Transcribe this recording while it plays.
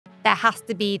there has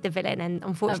to be the villain, and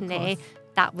unfortunately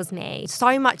that was me.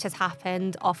 So much has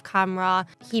happened off camera.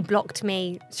 He blocked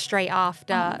me straight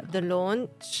after the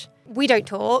launch. We don't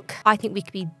talk. I think we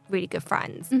could be really good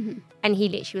friends. And he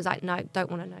literally was like, no, don't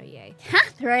want to know you.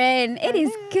 Catherine, it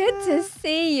is good to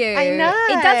see you. I know.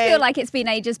 It does feel like it's been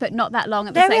ages, but not that long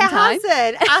at the same time. No,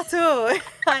 it hasn't at all. It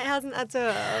hasn't at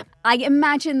all. I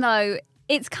imagine, though,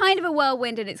 it's kind of a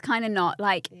whirlwind and it's kind of not.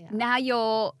 Like, now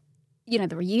you're, you know,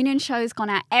 the reunion show's gone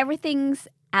out. Everything's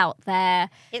out there.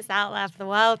 It's out there for the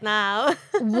world now.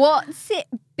 What's it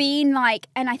been like?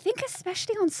 And I think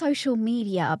especially on social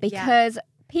media, because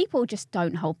people just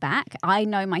don't hold back. I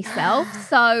know myself.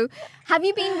 So have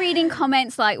you been reading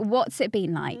comments? Like, what's it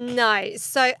been like? No.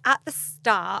 So at the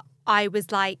start, I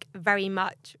was like very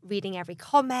much reading every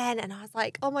comment and I was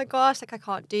like, oh my gosh, like I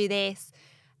can't do this.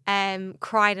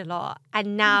 Cried a lot.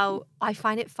 And now I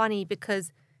find it funny because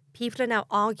people are now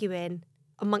arguing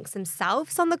amongst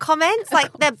themselves on the comments.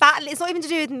 Like they're battling. It's not even to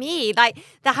do with me. Like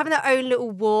they're having their own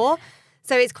little war.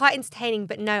 So it's quite entertaining,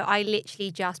 but no, I literally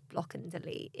just block and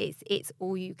delete. It's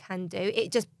all you can do.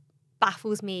 It just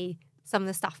baffles me, some of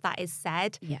the stuff that is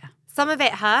said. Yeah. Some of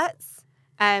it hurts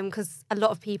because a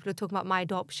lot of people are talking about my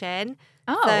adoption.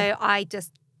 Oh. So I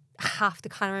just have to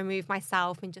kind of remove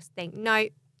myself and just think, no,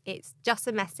 it's just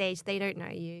a message. They don't know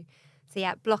you. So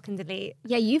yeah, block and delete.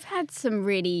 Yeah, you've had some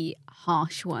really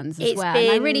harsh ones as well.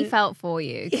 And I really felt for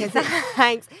you.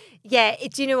 Thanks. Yeah,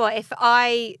 do you know what? If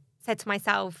I said to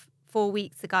myself 4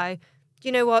 weeks ago, do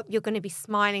you know what? You're going to be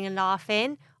smiling and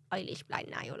laughing. I literally be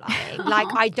like, nah, you're lying. Like,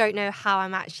 I don't know how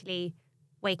I'm actually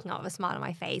waking up with a smile on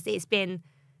my face. It's been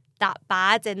that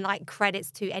bad. And like credits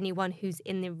to anyone who's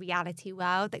in the reality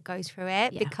world that goes through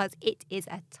it because it is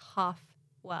a tough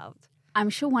world. I'm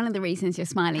sure one of the reasons you're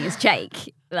smiling is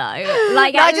Jake, though.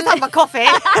 Like, I just had my coffee.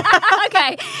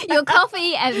 Okay, your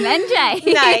coffee and then Jake.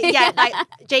 No, yeah, like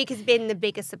Jake has been the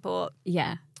biggest support.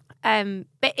 Yeah.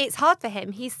 But it's hard for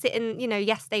him. He's sitting, you know,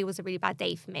 yesterday was a really bad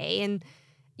day for me. And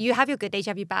you have your good days,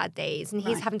 you have your bad days. And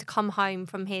he's having to come home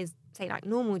from his, say, like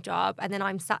normal job. And then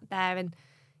I'm sat there and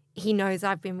he knows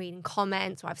I've been reading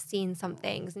comments or I've seen some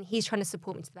things. And he's trying to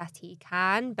support me to the best he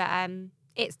can. But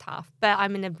it's tough. But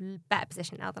I'm in a better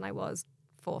position now than I was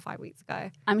 4 or 5 weeks ago.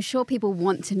 I'm sure people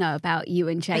want to know about you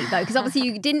and Jake, though, because obviously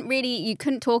you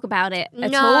couldn't talk about it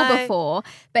at all before,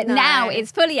 but now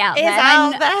it's fully out there.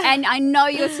 And I know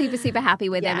you're super, super happy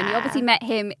with him. And you obviously met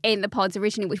him in the pods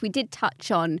originally, which we did touch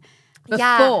on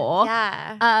before.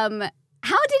 Yeah.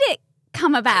 How did it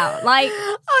come about? Like,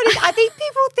 I think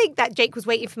people think that Jake was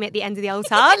waiting for me at the end of the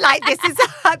altar. Like,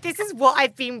 this is what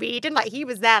I've been reading. Like, he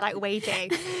was there, like,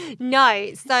 waiting.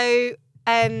 No, so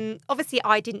obviously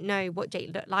I didn't know what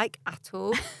Jake looked like at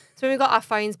all. So when we got our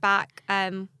phones back,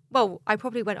 well, I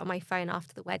probably went on my phone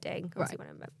after the wedding, obviously when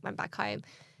I went back home.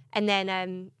 And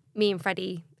then me and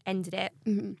Freddie ended it.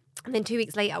 And then 2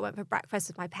 weeks later, I went for breakfast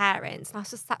with my parents. And I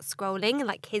was just sat scrolling and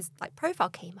like his like profile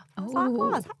came up. I was like,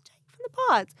 oh, is that Jake from the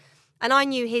pods? And I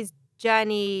knew his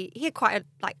journey. He had quite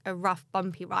a rough,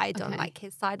 bumpy ride on like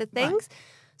his side of things.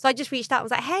 So I just reached out and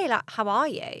was like, hey, like, how are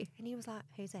you? And he was like,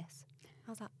 who's this? I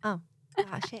was like, oh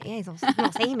shit, yeah, he's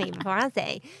not seen me before, has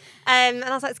he? And I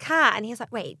was like, it's Kat. And he was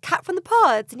like, wait, Kat from the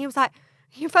pods? And he was like,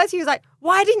 first he was like,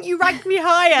 why didn't you rank me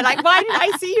higher? Like, why didn't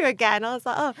I see you again? I was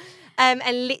like, oh.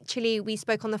 And literally we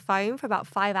spoke on the phone for about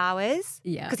 5 hours.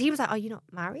 Yeah. Because he was like, oh, you're not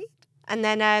married? And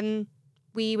then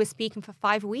we were speaking for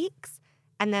 5 weeks.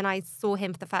 And then I saw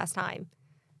him for the first time.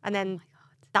 And then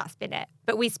that's been it.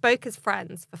 But we spoke as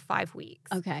friends for 5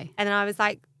 weeks. Okay. And then I was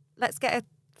like, let's get a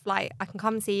flight. I can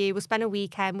come and see you. We'll spend a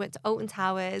weekend. Went to Alton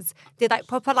Towers. Did like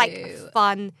proper like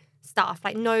fun stuff.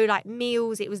 Like no like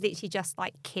meals. It was literally just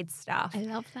like kids stuff. I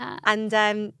love that.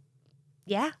 And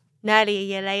yeah, nearly a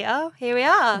year later, here we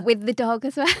are. With the dog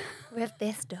as well. With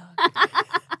this dog.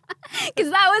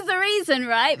 Because that was the reason,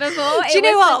 right? Before. Do you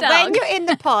know what? When you're in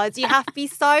the pods, you have to be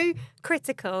so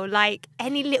critical. Like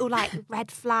any little like red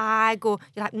flag, or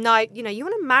you're like, no, you know, you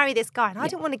want to marry this guy, and I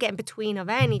don't want to get in between of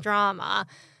any drama,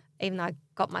 even though I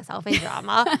got myself in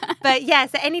drama. But yeah,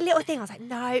 so any little thing, I was like,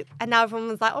 no. And now everyone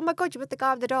was like, oh my God, you're with the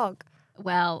guy with the dog.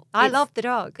 Well, I love the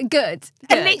dog. Good.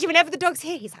 And literally, whenever the dog's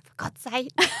here, he's like, for God's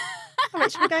sake, I'm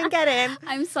literally going to go and get him.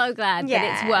 I'm so glad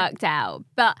that it's worked out.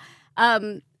 But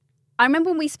I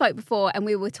remember when we spoke before and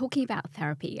we were talking about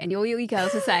therapy, and all you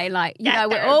girls were saying, like, you know,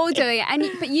 we're all doing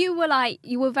it. But you were like,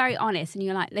 you were very honest, and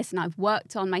you're like, listen, I've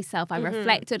worked on myself. I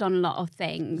reflected on a lot of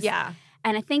things. Yeah.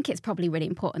 And I think it's probably really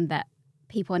important that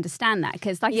people understand that,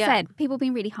 because like you said, people have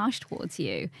been really harsh towards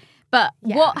you. But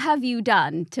what have you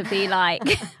done to be like...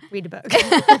 Read a book. But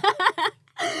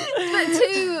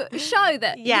to show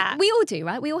that we all do,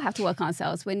 right? We all have to work on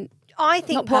ourselves. When I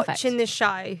think Not perfect. watching the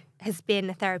show has been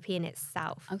a therapy in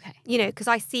itself. Okay. You know, because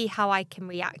I see how I can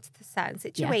react to certain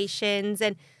situations.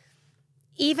 And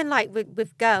even like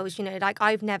with girls, you know, like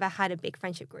I've never had a big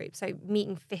friendship group. So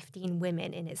meeting 15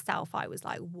 women in itself, I was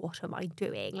like, what am I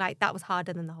doing? Like that was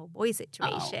harder than the whole boy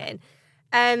situation.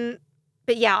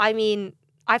 But yeah, I mean,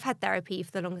 I've had therapy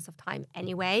for the longest of time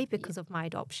anyway because of my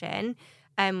adoption.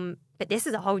 But this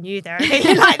is a whole new therapy.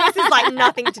 Like this is like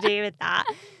nothing to do with that.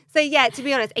 So yeah, to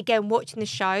be honest, again, watching the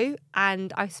show,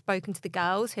 and I've spoken to the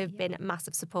girls who have been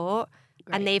massive support.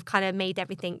 Great. And they've kind of made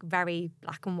everything very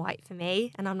black and white for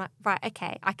me. And I'm like, right,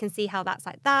 okay, I can see how that's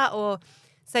like that. Or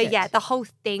so Good. Yeah, the whole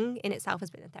thing in itself has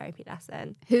been a therapy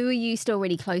lesson. Who are you still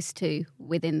really close to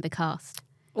within the cast?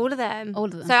 All of them. All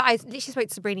of them. So I literally spoke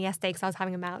to Sabrina yesterday because I was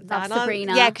having a meltdown. Love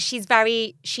Sabrina. Yeah, because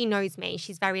she knows me.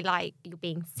 She's very like, you're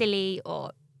being silly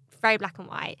or very black and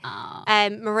white.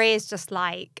 Maria's just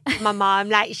like my mom.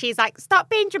 Like she's like, stop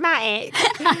being dramatic.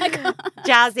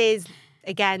 Jazz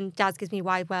gives me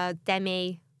wide world.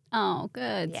 Demi. Oh,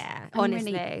 good. Yeah,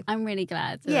 honestly. I'm really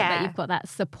glad that you've got that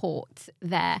support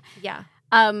there. Yeah.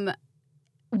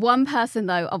 One person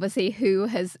though, obviously,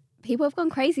 people have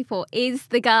gone crazy for is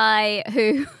the guy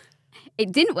who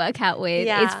it didn't work out with.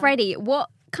 Yeah. It's Freddie. What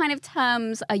kind of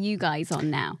terms are you guys on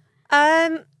now?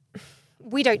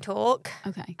 We don't talk.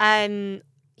 Okay.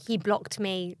 He blocked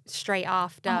me straight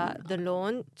after the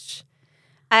launch.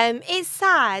 It's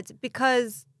sad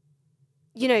because,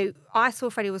 you know, I saw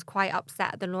Freddie was quite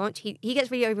upset at the launch. He gets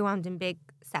really overwhelmed in big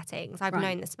settings. I've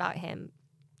known this about him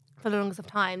for the longest of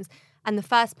times. And the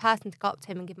first person to go up to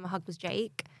him and give him a hug was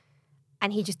Jake.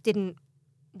 And he just didn't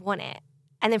want it.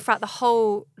 And then throughout the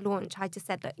whole launch, I just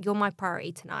said, look, you're my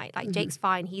priority tonight. Like, Jake's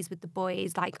fine. He's with the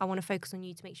boys. Like, I want to focus on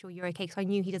you to make sure you're okay. Because I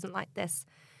knew he doesn't like this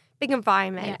big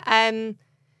environment. Yeah.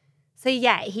 So,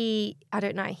 yeah, he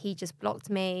just blocked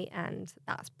me. And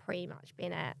that's pretty much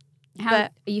been it. Are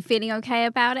you feeling okay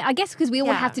about it? I guess because we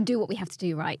all have to do what we have to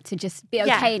do, right? To just be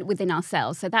okay within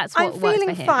ourselves. So that's what works for him.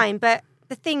 I'm feeling fine, but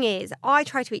the thing is, I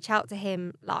tried to reach out to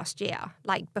him last year,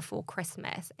 like before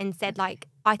Christmas, and said, like,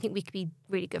 I think we could be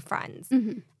really good friends.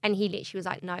 Mm-hmm. And he literally was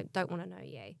like, no, don't want to know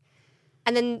you.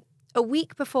 And then a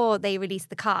week before they released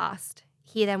the cast,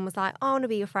 he then was like, I want to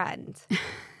be your friend.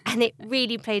 And it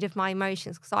really played with my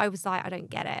emotions because I was like, I don't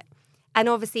get it. And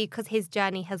obviously, because his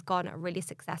journey has gone really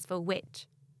successful, which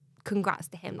congrats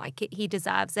to him, like he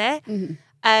deserves it.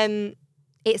 Mm-hmm.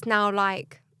 It's now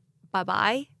like,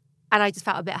 bye-bye. And I just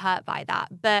felt a bit hurt by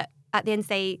that. But at the end of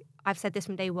the day, I've said this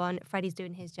from day one, Freddie's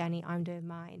doing his journey, I'm doing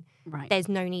mine. Right. There's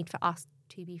no need for us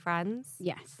to be friends.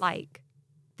 Yes. Like,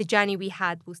 the journey we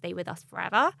had will stay with us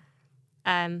forever.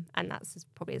 And that's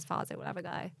probably as far as it will ever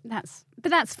go. But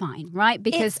that's fine, right?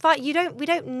 Because it's fine. We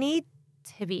don't need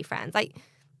to be friends. Like,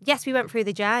 yes, we went through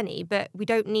the journey, but we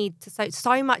don't need to.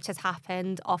 So much has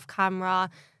happened off camera.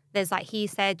 There's like he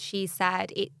said, she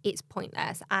said. It's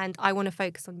pointless, and I want to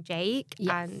focus on Jake,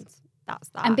 and that's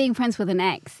that. And being friends with an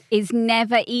ex is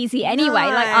never easy anyway.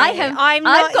 No, like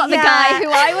I've got the guy who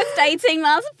I was dating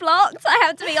last blocked. I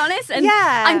have to be honest, and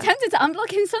I'm tempted to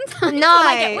unblock him sometimes when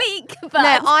I get weak. But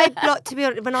no, I block. To be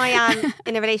honest, when I am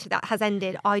in a relationship that has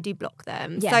ended, I do block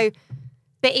them. Yeah. So,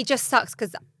 but it just sucks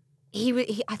because.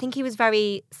 I think he was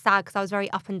very sad because I was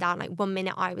very up and down. Like 1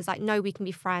 minute I was like, no, we can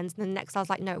be friends. And then the next I was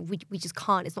like, no, we just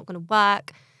can't. It's not going to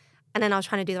work. And then I was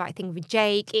trying to do the right thing with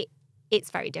Jake.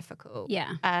 It's very difficult.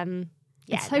 Yeah.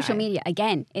 Social media,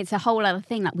 again, it's a whole other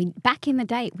thing. Like back in the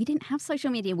day, we didn't have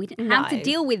social media. We didn't have to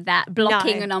deal with that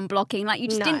blocking and unblocking. Like you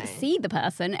just didn't see the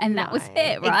person and that was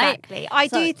it, right? Exactly. I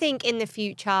do think in the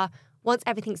future, once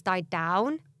everything's died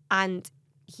down and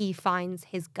he finds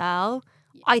his girl,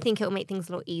 I think it'll make things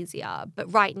a lot easier.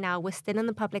 But right now, we're still in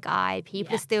the public eye.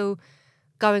 People are still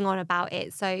going on about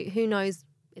it. So who knows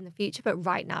in the future? But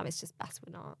right now, it's just best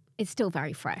we're not. It's still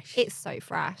very fresh. It's so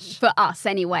fresh. For us,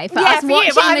 anyway. For us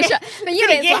watching the show. For you,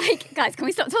 it's like, guys, can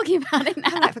we stop talking about it now?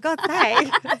 I'm like, for God's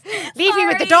sake. Leave me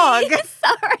with the dog.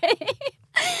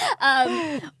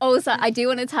 Sorry. Also, I do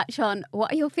want to touch on,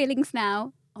 what are your feelings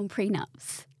now on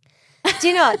prenups? Do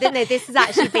you know what? No, this has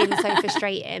actually been so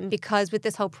frustrating because with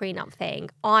this whole prenup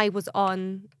thing, I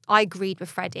agreed with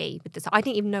Freddie with this. I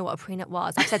didn't even know what a prenup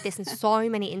was. I've said this in so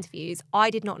many interviews.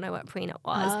 I did not know what a prenup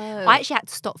was. Oh. I actually had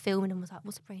to stop filming and was like,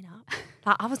 what's a prenup?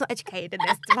 Like, I was not educated in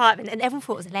this department and everyone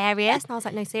thought it was hilarious. And I was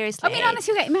like, no, seriously. I mean, unless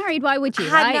you're getting married, why would you?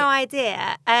 I had no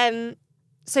idea.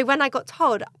 So when I got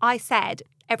told, I said,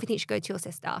 everything should go to your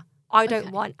sister. I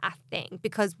don't want a thing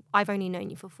because I've only known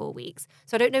you for 4 weeks.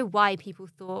 So I don't know why people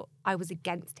thought I was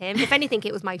against him. If anything,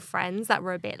 it was my friends that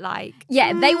were a bit like...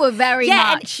 Yeah, they were very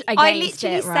much against it, right? I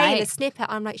literally say in a snippet,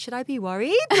 I'm like, should I be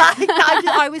worried? Like,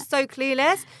 I was so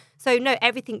clueless. So no,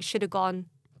 everything should have gone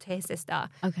to his sister.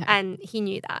 Okay. And he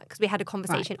knew that because we had a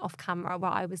conversation off camera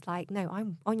where I was like, no,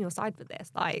 I'm on your side with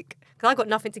this. Like, because I got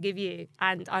nothing to give you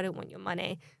and I don't want your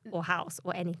money or house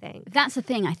or anything. That's the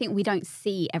thing. I think we don't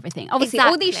see everything. Obviously,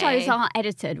 all these shows are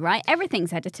edited, right?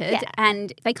 Everything's edited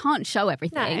and they can't show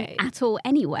everything at all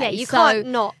anyway. Yeah, you can't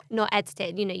not edit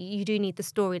it. You know, you do need the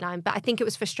storyline. But I think it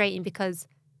was frustrating because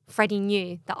Freddie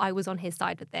knew that I was on his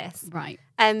side with this. Right.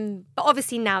 But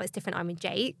obviously now it's different. I'm with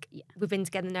Jake. Yeah. We've been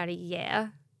together nearly a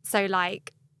year. So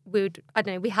like I don't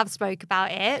know, we have spoke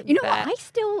about it. You know what?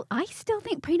 I still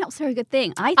think prenups are a good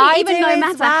thing. I think even no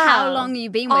matter how long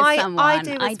you've been with someone,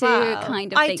 I do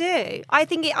kind of think. I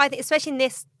think especially in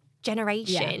this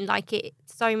generation, like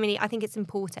I think it's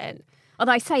important.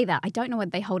 Although I say that, I don't know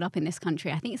whether they hold up in this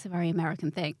country. I think it's a very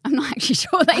American thing. I'm not actually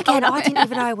sure they hold up. I didn't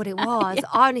even know what it was.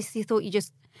 I honestly thought you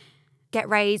just get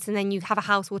raised and then you have a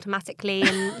house automatically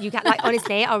and you get like,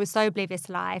 honestly, I was so oblivious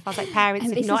to life. I was like, parents,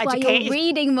 and if you're not educated. This is why you're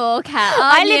reading more, Kat,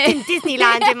 I lived in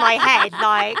Disneyland in my head.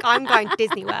 Like, I'm going to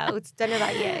Disney World. Don't know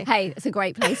about you. Hey, it's a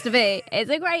great place to be.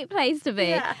 It's a great place to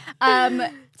be.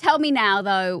 Yeah. Tell me now,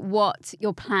 though, what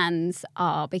your plans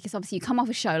are, because obviously you come off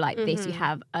a show like this, you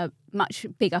have a much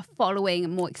bigger following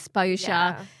and more exposure.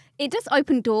 Yeah. It does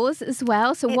open doors as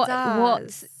well. So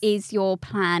what is your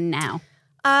plan now?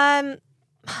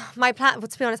 My plan, well,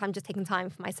 to be honest, I'm just taking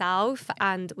time for myself.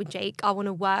 And with Jake, I want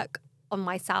to work on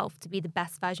myself to be the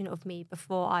best version of me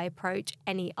before I approach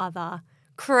any other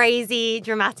crazy,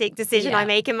 dramatic decision I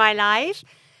make in my life.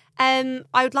 I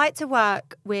would like to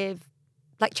work with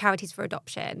like charities for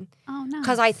adoption. Oh, nice.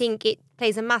 Because I think it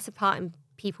plays a massive part in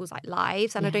people's like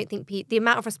lives. And I don't think the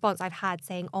amount of response I've had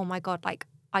saying, oh my God, like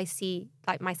I see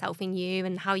like myself in you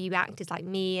and how you act is like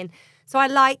me. And so I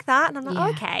like that. And I'm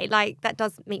like, okay, like that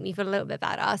does make me feel a little bit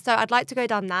better. So I'd like to go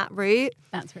down that route.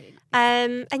 That's really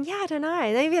nice. And yeah, I don't know.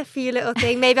 Maybe a few little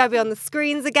things. Maybe I'll be on the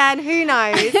screens again. Who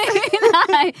knows?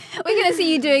 No, we're going to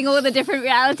see you doing all the different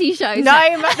reality shows. No,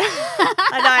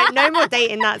 I know. No more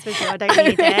dating, that's for sure. I don't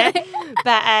need it.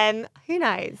 But who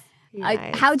knows?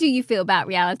 How do you feel about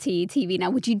reality TV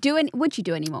now? Would you do any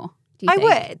more? Do you think?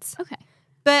 Would. Okay.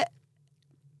 But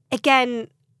again,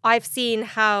 I've seen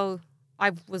how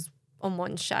I was on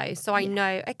one show. So I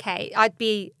know, okay, I'd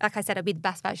be the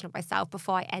best version of myself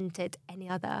before I entered any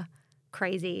other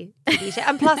crazy TV show.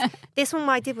 And plus, this one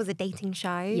I did was a dating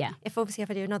show. Yeah. If I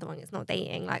do another one, it's not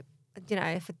dating. Like, you know,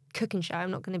 if a cooking show, I'm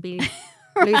not going to be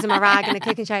losing my rag in a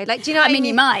cooking show. Like, do you know what I mean?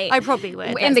 You might. I probably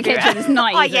would. In the kitchen, it's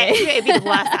not easy. Oh, yeah, it'd be the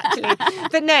worst, actually.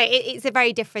 But no, it's a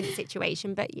very different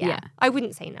situation. But yeah, I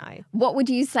wouldn't say no. What would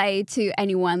you say to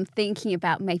anyone thinking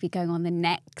about maybe going on the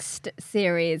next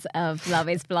series of Love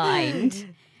is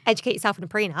Blind? Educate yourself in a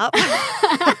prenup.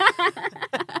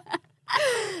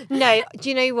 No, do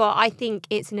you know what? I think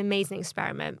it's an amazing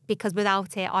experiment because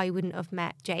without it, I wouldn't have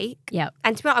met Jake. Yeah.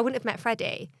 And to be honest, I wouldn't have met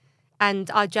Freddie.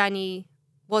 And our journey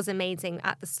was amazing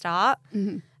at the start.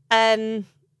 Mm-hmm.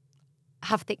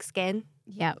 Have thick skin.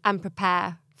 Yeah. And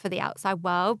prepare for the outside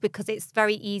world because it's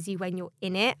very easy when you're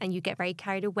in it and you get very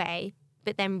carried away.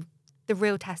 But then the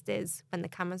real test is when the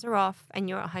cameras are off and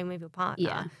you're at home with your partner.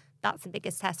 Yeah. That's the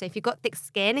biggest test. So if you've got thick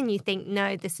skin and you think,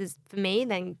 no, this is for me,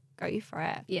 then go for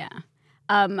it. Yeah.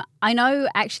 I know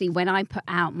actually when I put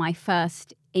out my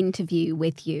first interview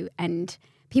with you and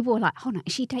people were like, oh no,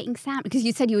 is she dating Sam? Because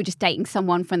you said you were just dating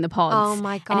someone from the pods. Oh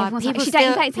my God. And everyone's like, is she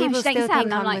dating Sam? She's dating Sam.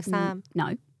 And I'm like, Sam.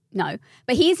 No.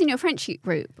 But he's in your friendship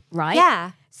group, right?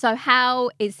 Yeah. So how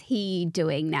is he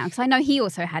doing now? Because I know he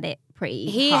also had it pretty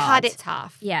hard. He had it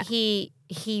tough. Yeah. He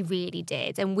really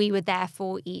did. And we were there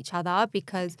for each other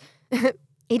because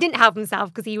he didn't help himself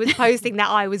because he was posting that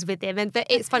I was with him. But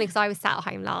it's funny because I was sat at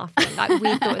home laughing. Like,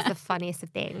 we thought it was the funniest of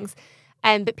things.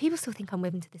 But people still think I'm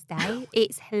with him to this day.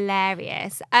 It's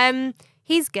hilarious.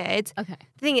 He's good. Okay.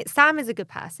 The thing is, Sam is a good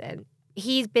person.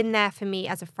 He's been there for me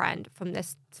as a friend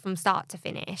from start to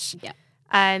finish. Yeah.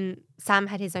 Sam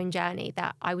had his own journey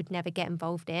that I would never get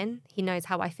involved in. He knows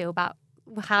how I feel about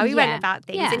how he went about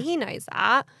things, and he knows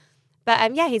that.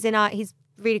 But he's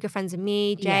really good friends with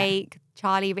me, Jake,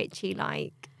 Charlie, Richie.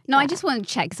 No, I just want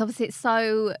to check because obviously it's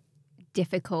so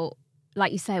difficult.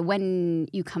 Like you say, when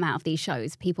you come out of these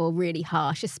shows, people are really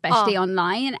harsh, especially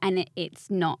online, and it's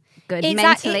not good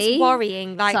mentally. It's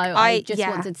worrying. Like, so I just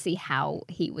wanted to see how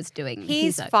he was doing.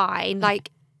 He's fine. Like,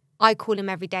 I call him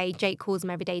every day. Jake calls him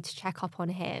every day to check up on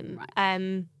him.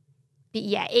 Right. But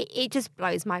yeah, it just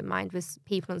blows my mind with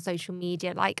people on social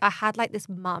media. Like, I had this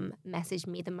mum message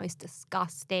me the most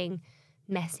disgusting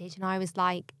message, and I was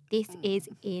like, this is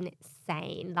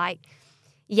insane. Like,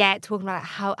 yeah, talking about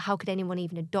how could anyone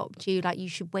even adopt you? Like, you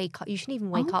should wake up. You shouldn't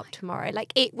even wake up tomorrow.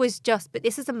 Like, it was just, but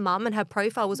this is a mum and her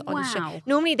profile was on the show.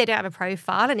 Normally they don't have a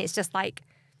profile and it's just like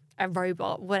a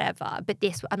robot, whatever. But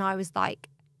this, and I was like,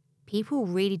 people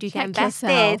really do get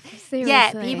invested.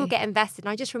 Yeah, people get invested.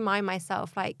 And I just remind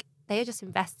myself, like, they are just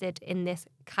invested in this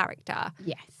character.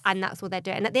 Yes. And that's what they're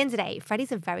doing. And at the end of the day,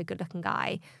 Freddie's a very good looking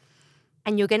guy.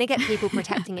 And you're going to get people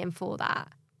protecting him for that.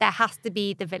 There has to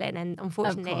be the villain. And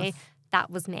unfortunately, that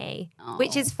was me,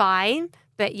 which is fine.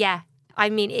 But yeah, I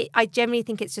mean, I generally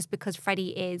think it's just because Freddie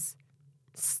is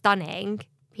stunning.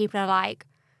 People are like,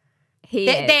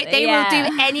 they will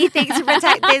do anything to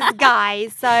protect this guy.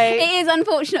 So it is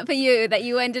unfortunate for you that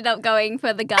you ended up going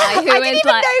for the guy who is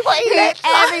like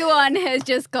everyone has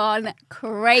just gone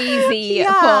crazy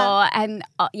for, and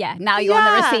now you're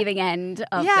on the receiving end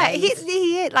of things.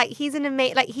 he is like, he's an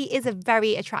amazing, like, he is a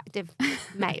very attractive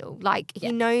male. Like,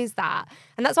 he knows that,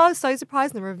 and that's why I was so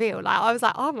surprised in the reveal. Like, I was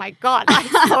like, oh my god, like,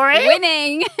 sorry,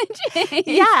 winning.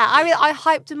 Yeah, I mean, I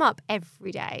hyped him up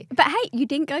every day. But hey, you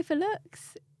didn't go for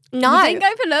looks. No. You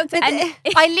didn't go for looks. And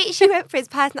I literally went for his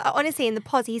person. Honestly, in the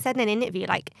pods, he said in an interview,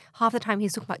 like, half the time he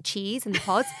was talking about cheese in the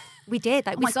pods. We did.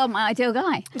 Like, oh my God, my ideal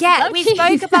guy. Yeah, we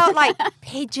spoke about, like,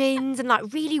 pigeons and, like,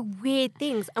 really weird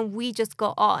things, and we just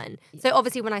got on. So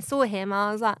obviously when I saw him,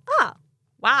 I was like, oh,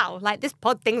 wow, like, this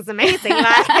pod thing's amazing.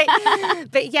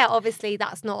 Like, but yeah, obviously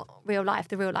that's not real life.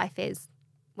 The real life is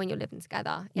when you're living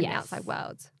together in the outside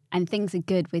world. And things are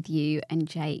good with you and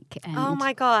Jake. And oh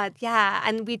my God, yeah.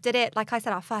 And we did it, like I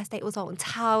said, our first date was on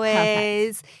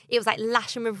towers. Perfect. It was like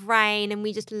lashing with rain, and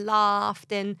we just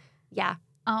laughed, and yeah.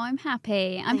 Oh, I'm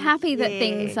happy. I'm happy that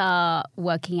things are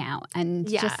working out, and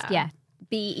just,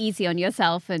 be easy on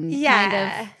yourself and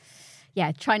kind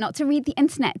of, try not to read the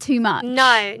internet too much.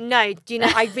 No. Do you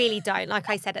know, I really don't. Like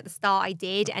I said at the start, I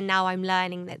did. And now I'm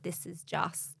learning that this is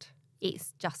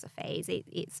it's just a phase.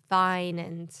 It's fine,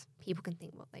 and people can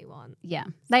think what they want. Yeah,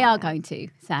 they are going to,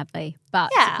 sadly.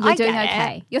 But you're doing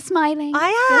okay. You're smiling.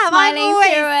 I am. You're smiling I'm always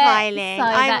through smiling. So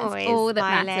I'm that's always all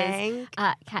that smiling.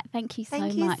 matters. Kat, thank you so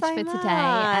much so for much. today.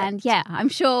 And yeah, I'm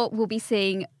sure we'll be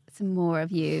seeing some more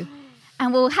of you.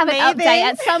 And we'll have an update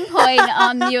at some point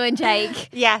on you and Jake.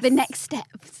 Yes. The next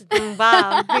steps.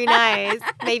 Wow, who knows?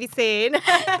 Maybe soon.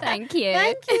 Thank you.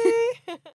 Thank you.